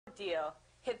deal.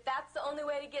 If that's the only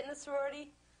way to get in the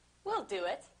sorority, we'll do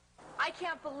it. I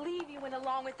can't believe you went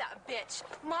along with that bitch.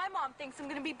 My mom thinks I'm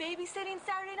going to be babysitting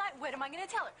Saturday night. What am I going to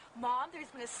tell her? Mom, there's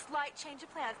been a slight change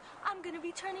of plans. I'm going to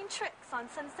be turning tricks on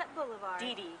Sunset Boulevard.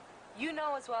 Dee Dee, you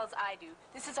know as well as I do,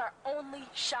 this is our only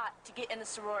shot to get in the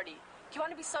sorority. Do you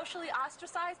want to be socially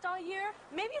ostracized all year?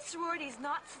 Maybe a sorority is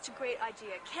not such a great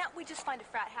idea. Can't we just find a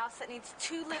frat house that needs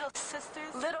 2 little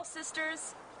sisters? Little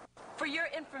sisters? For your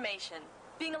information,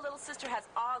 being a little sister has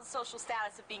all the social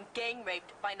status of being gang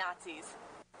raped by Nazis.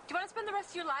 Do you want to spend the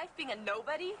rest of your life being a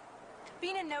nobody?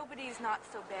 Being a nobody is not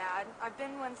so bad. I've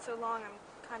been one so long, I'm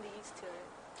kind of used to it.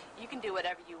 You can do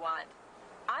whatever you want.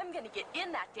 I'm going to get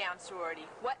in that damn sorority,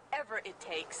 whatever it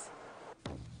takes.